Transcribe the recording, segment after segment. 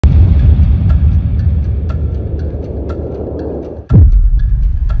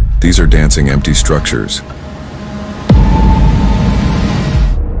These are dancing empty structures.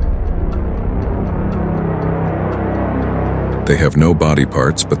 They have no body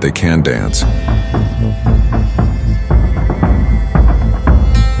parts, but they can dance.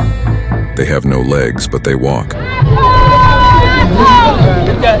 They have no legs, but they walk.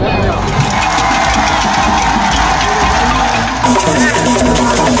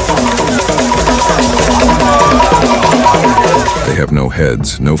 They have no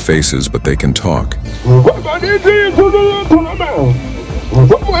heads, no faces, but they can talk.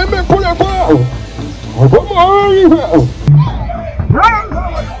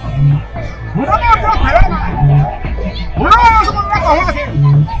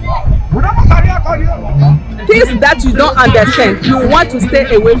 Things that you don't understand, you want to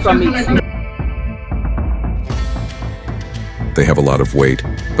stay away from it. They have a lot of weight,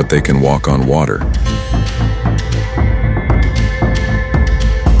 but they can walk on water.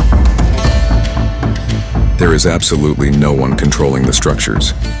 There is absolutely no one controlling the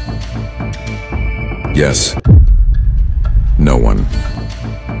structures. Yes, no one.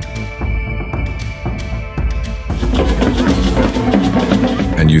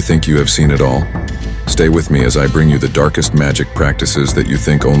 And you think you have seen it all? Stay with me as I bring you the darkest magic practices that you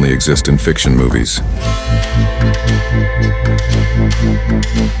think only exist in fiction movies.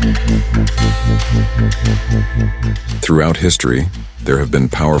 Throughout history, there have been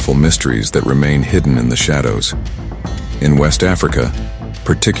powerful mysteries that remain hidden in the shadows. In West Africa,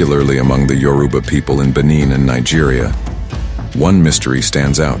 particularly among the Yoruba people in Benin and Nigeria, one mystery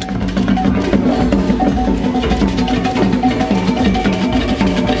stands out.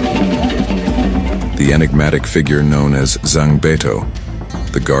 The enigmatic figure known as Zangbeto,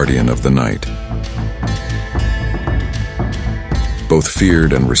 the guardian of the night. Both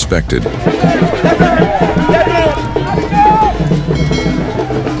feared and respected,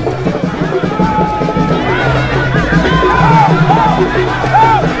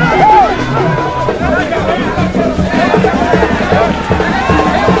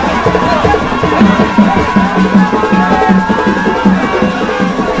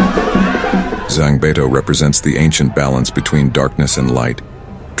 Zangbeto represents the ancient balance between darkness and light,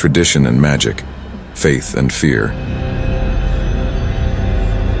 tradition and magic, faith and fear.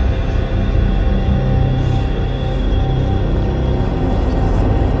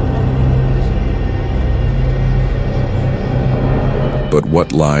 But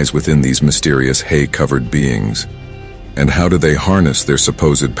what lies within these mysterious hay-covered beings? And how do they harness their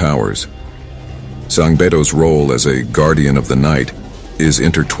supposed powers? Zangbeto's role as a guardian of the night is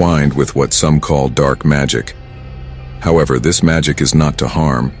intertwined with what some call dark magic. However, this magic is not to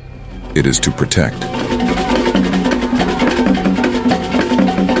harm, it is to protect.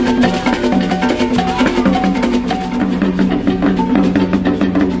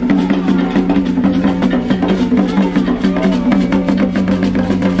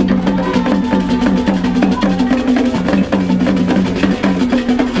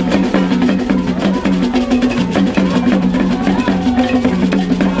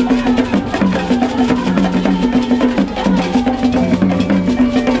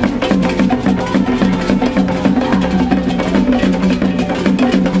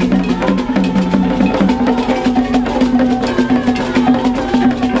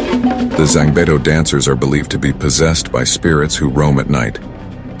 The Zangbeto dancers are believed to be possessed by spirits who roam at night,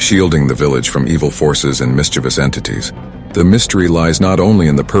 shielding the village from evil forces and mischievous entities. The mystery lies not only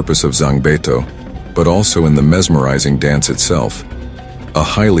in the purpose of Zangbeto, but also in the mesmerizing dance itself, a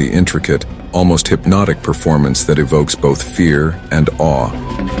highly intricate, almost hypnotic performance that evokes both fear and awe.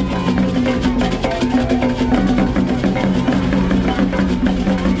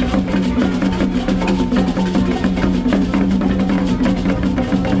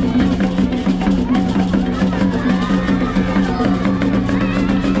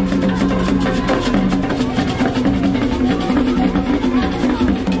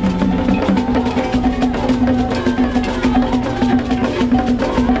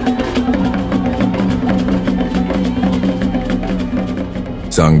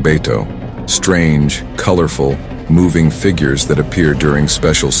 Zangbeto, strange, colorful, moving figures that appear during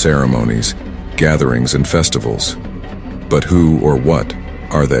special ceremonies, gatherings, and festivals. But who or what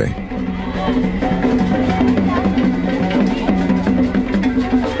are they?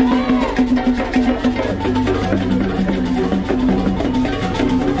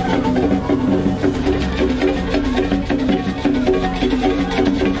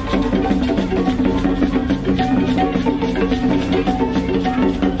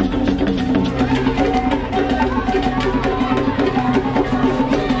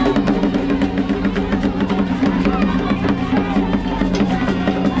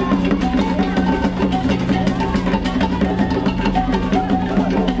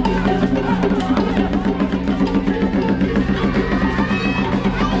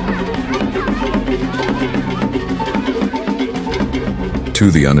 To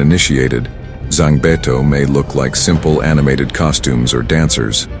the uninitiated, Zangbeto may look like simple animated costumes or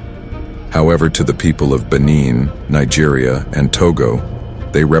dancers. However, to the people of Benin, Nigeria, and Togo,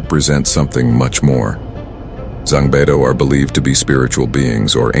 they represent something much more. Zangbeto are believed to be spiritual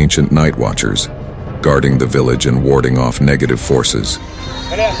beings or ancient night watchers, guarding the village and warding off negative forces.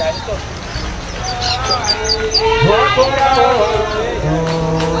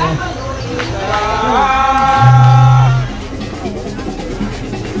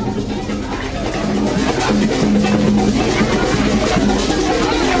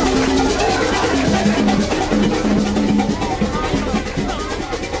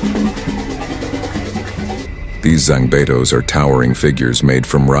 These Zangbetos are towering figures made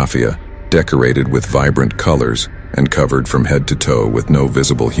from raffia, decorated with vibrant colors and covered from head to toe with no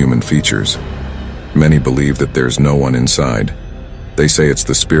visible human features. Many believe that there's no one inside. They say it's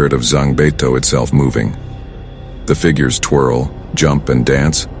the spirit of Zangbeto itself moving. The figures twirl, jump, and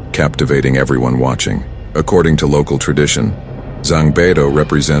dance, captivating everyone watching. According to local tradition, Zangbeto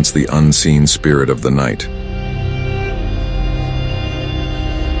represents the unseen spirit of the night.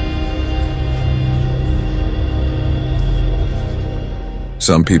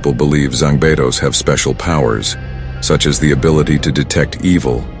 Some people believe Zangbetos have special powers, such as the ability to detect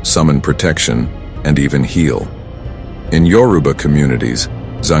evil, summon protection, and even heal. In Yoruba communities,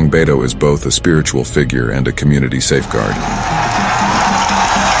 Zangbeto is both a spiritual figure and a community safeguard.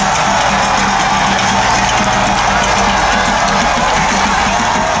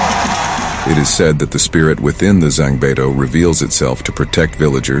 It is said that the spirit within the Zangbeto reveals itself to protect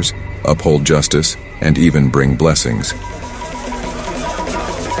villagers, uphold justice, and even bring blessings.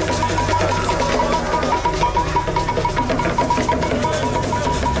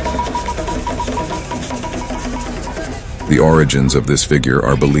 The origins of this figure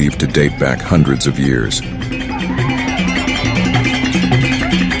are believed to date back hundreds of years.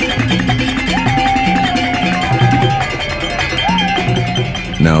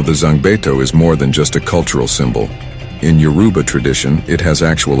 Now, the Zangbeto is more than just a cultural symbol. In Yoruba tradition, it has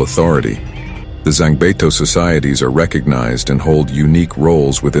actual authority. The Zangbeto societies are recognized and hold unique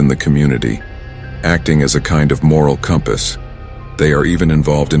roles within the community, acting as a kind of moral compass. They are even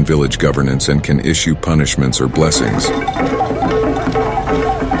involved in village governance and can issue punishments or blessings.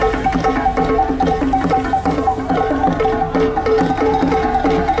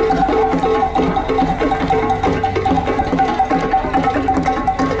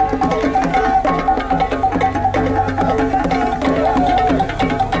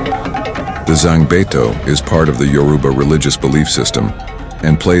 The Zangbeto is part of the Yoruba religious belief system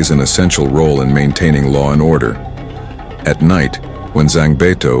and plays an essential role in maintaining law and order. At night, when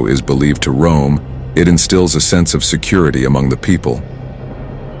Zangbeto is believed to roam, it instills a sense of security among the people.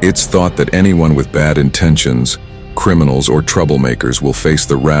 It's thought that anyone with bad intentions, criminals or troublemakers will face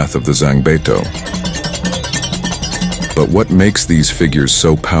the wrath of the Zangbeto. But what makes these figures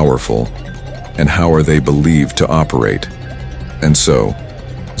so powerful, and how are they believed to operate? And so,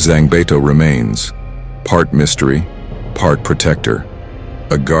 Zangbeto remains, part mystery, part protector,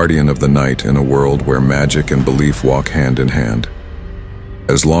 a guardian of the night in a world where magic and belief walk hand in hand.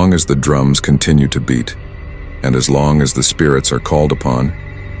 As long as the drums continue to beat, and as long as the spirits are called upon,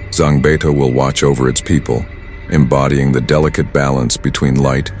 Zangbeto will watch over its people, embodying the delicate balance between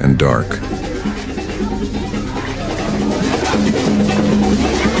light and dark.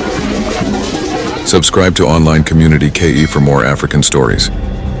 Subscribe to Online Community KE for more African stories.